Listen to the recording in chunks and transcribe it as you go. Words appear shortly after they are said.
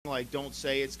like, don't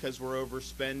say it's because we're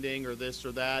overspending or this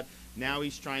or that. Now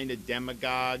he's trying to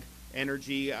demagogue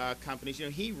energy companies. You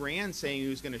know, he ran saying he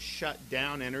was going to shut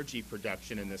down energy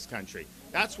production in this country.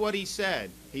 That's what he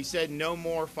said. He said no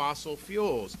more fossil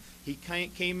fuels. He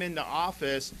came into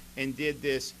office and did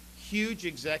this huge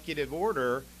executive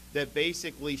order that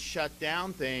basically shut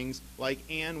down things like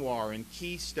Anwar and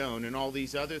Keystone and all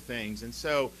these other things. And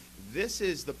so this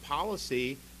is the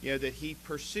policy, you know, that he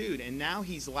pursued. And now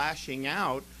he's lashing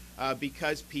out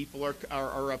because people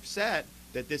are upset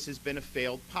that this has been a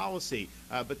failed policy.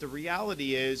 But the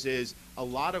reality is a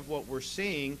lot of what we're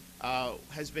seeing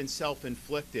has been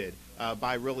self-inflicted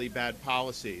by really bad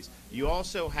policies. You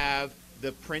also have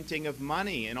the printing of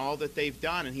money and all that they've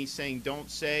done. And he's saying,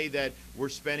 don't say that we're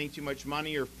spending too much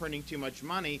money or printing too much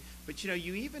money. But, you know,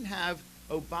 you even have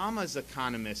Obama's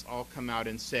economists all come out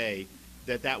and say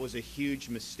that that was a huge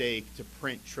mistake to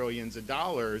print trillions of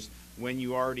dollars when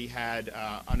you already had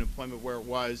unemployment where it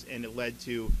was, and it led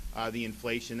to the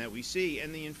inflation that we see.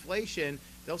 And the inflation,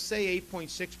 they'll say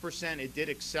 8.6%. It did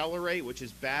accelerate, which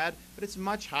is bad, but it's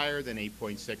much higher than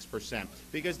 8.6%,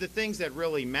 because the things that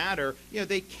really matter, you know,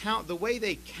 they count the way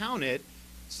they count it.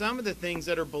 Some of the things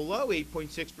that are below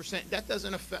 8.6%, that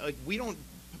doesn't affect, like, we don't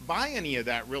buy any of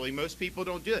that really. Most people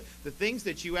don't do it. The things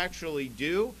that you actually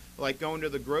do, like going to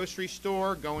the grocery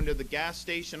store, going to the gas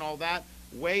station, all that,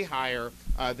 way higher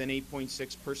than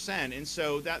 8.6%. And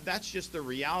so that's just the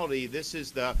reality. This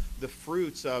is the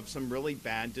fruits of some really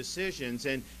bad decisions.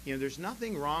 And, you know, there's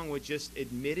nothing wrong with just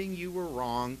admitting you were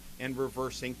wrong and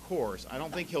reversing course. I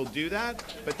don't think he'll do that,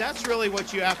 but that's really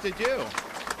what you have to do.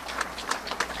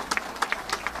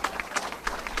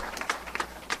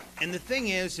 And the thing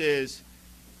is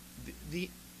the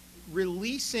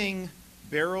releasing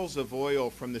barrels of oil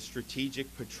from the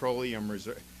Strategic Petroleum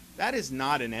Reserve, that is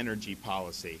not an energy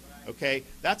policy, okay?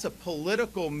 That's a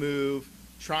political move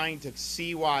trying to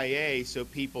CYA so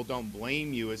people don't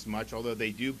blame you as much, although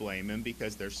they do blame him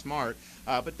because they're smart.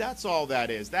 But that's all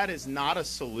that is. That is not a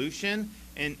solution.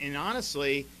 And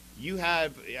honestly, you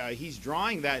have, he's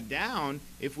drawing that down.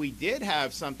 If we did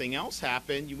have something else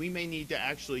happen, we may need to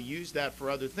actually use that for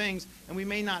other things, and we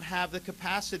may not have the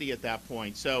capacity at that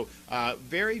point. So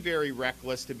very, very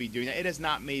reckless to be doing that. It has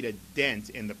not made a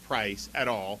dent in the price at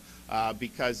all,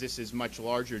 because this is much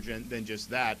larger than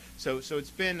just that. So it's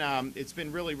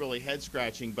been really, really head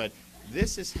scratching, but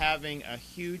this is having a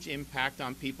huge impact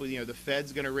on people. You know, the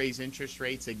Fed's going to raise interest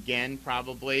rates again,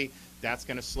 probably. That's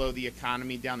going to slow the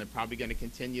economy down. They're probably going to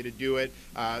continue to do it.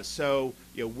 So,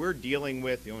 you know, we're dealing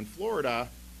with, you know, in Florida,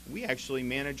 we actually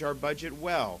manage our budget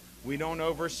well. We don't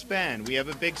overspend. We have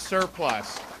a big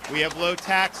surplus. We have low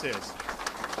taxes.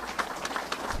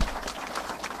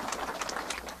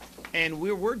 And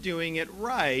we're doing it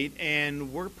right,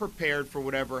 and we're prepared for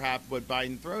what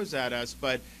Biden throws at us.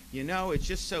 But, you know, it's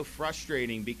just so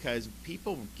frustrating because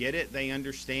people get it. They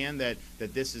understand that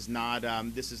this is not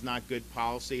good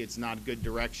policy. It's not good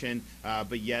direction.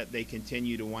 But yet they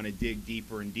continue to want to dig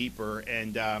deeper and deeper.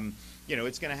 And you know,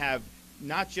 it's going to have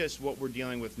not just what we're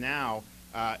dealing with now.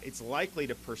 It's likely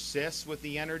to persist with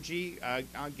the energy,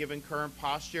 given current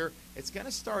posture. It's going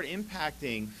to start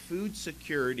impacting food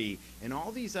security and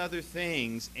all these other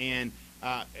things. And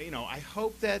you know, I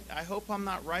hope I'm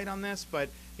not right on this, but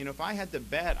you know, if I had to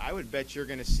bet, I would bet you're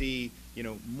going to see, you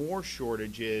know, more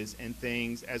shortages and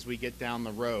things as we get down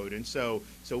the road. And so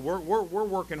we're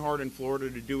working hard in Florida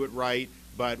to do it right,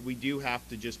 but we do have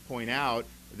to just point out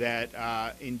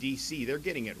that in D.C. they're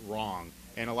getting it wrong.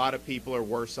 And a lot of people are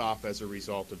worse off as a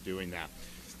result of doing that.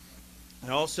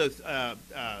 And also,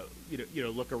 you know,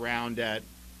 look around at,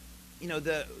 you know,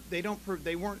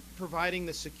 they weren't providing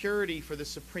the security for the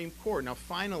Supreme Court. Now,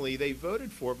 finally, they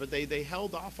voted for it, but they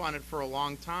held off on it for a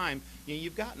long time. You know,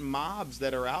 you've got mobs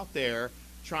that are out there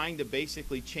trying to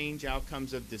basically change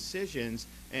outcomes of decisions,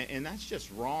 and that's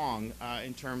just wrong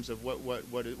in terms of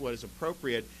what is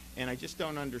appropriate. And I just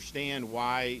don't understand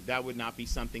why that would not be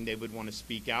something they would want to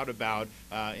speak out about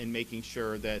in making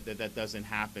sure that doesn't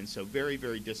happen. So very,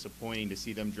 very disappointing to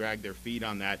see them drag their feet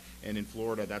on that. And in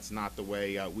Florida, that's not the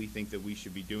way we think that we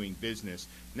should be doing business.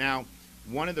 Now,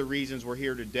 one of the reasons we're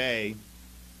here today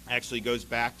actually goes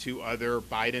back to other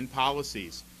Biden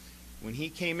policies. When he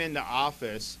came into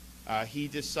office, he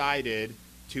decided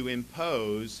to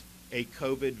impose a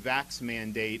COVID vax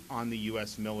mandate on the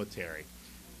U.S. military.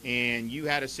 And you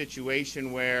had a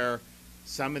situation where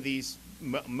some of these,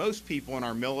 most people in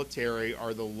our military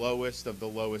are the lowest of the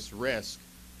lowest risk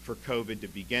for COVID to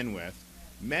begin with.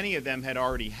 Many of them had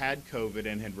already had COVID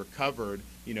and had recovered,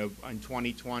 you know, in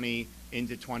 2020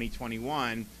 into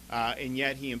 2021, and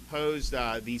yet he imposed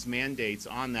these mandates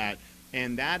on that.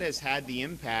 and that has had the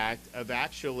impact of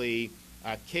actually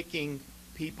kicking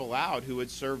people out who had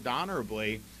served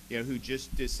honorably, who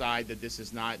just decide that this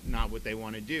is not what they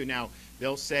want to do. Now,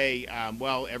 they'll say,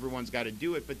 well, everyone's got to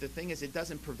do it, but the thing is, it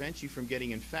doesn't prevent you from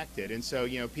getting infected. And so,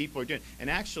 people are doing, and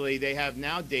actually they have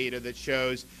now data that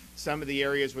shows some of the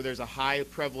areas where there's a high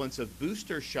prevalence of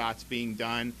booster shots being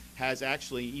done has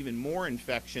actually even more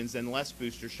infections than less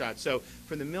booster shots. So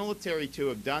for the military to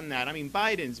have done that, I mean,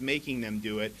 Biden's making them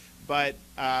do it, but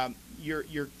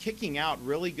you're kicking out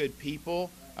really good people.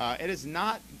 It is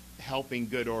not helping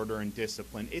good order and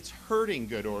discipline. It's hurting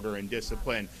good order and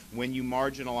discipline when you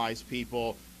marginalize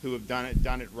people who have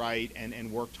done it right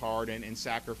and worked hard and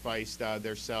sacrificed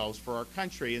themselves for our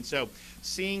country. And so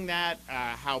seeing that,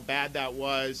 how bad that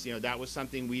was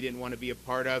something we didn't want to be a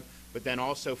part of, but then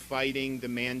also fighting the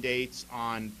mandates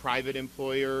on private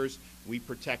employers. We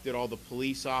protected all the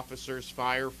police officers,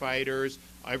 firefighters,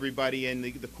 everybody in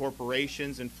the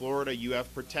corporations in Florida. You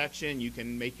have protection. You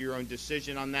can make your own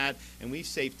decision on that. And we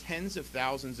saved tens of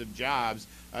thousands of jobs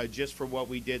just for what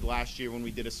we did last year when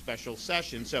we did a special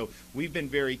session. So we've been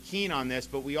very keen on this,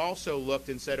 but we also looked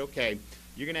and said, okay,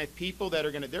 you're going to have people that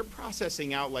are they're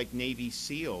processing out like Navy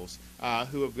SEALs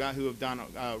who have done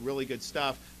really good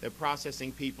stuff. They're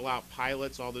processing people out,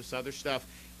 pilots, all this other stuff.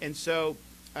 And so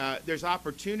there's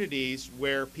opportunities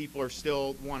where people are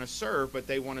still want to serve, but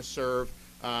they want to serve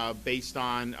based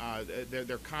on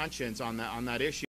their conscience on that issue.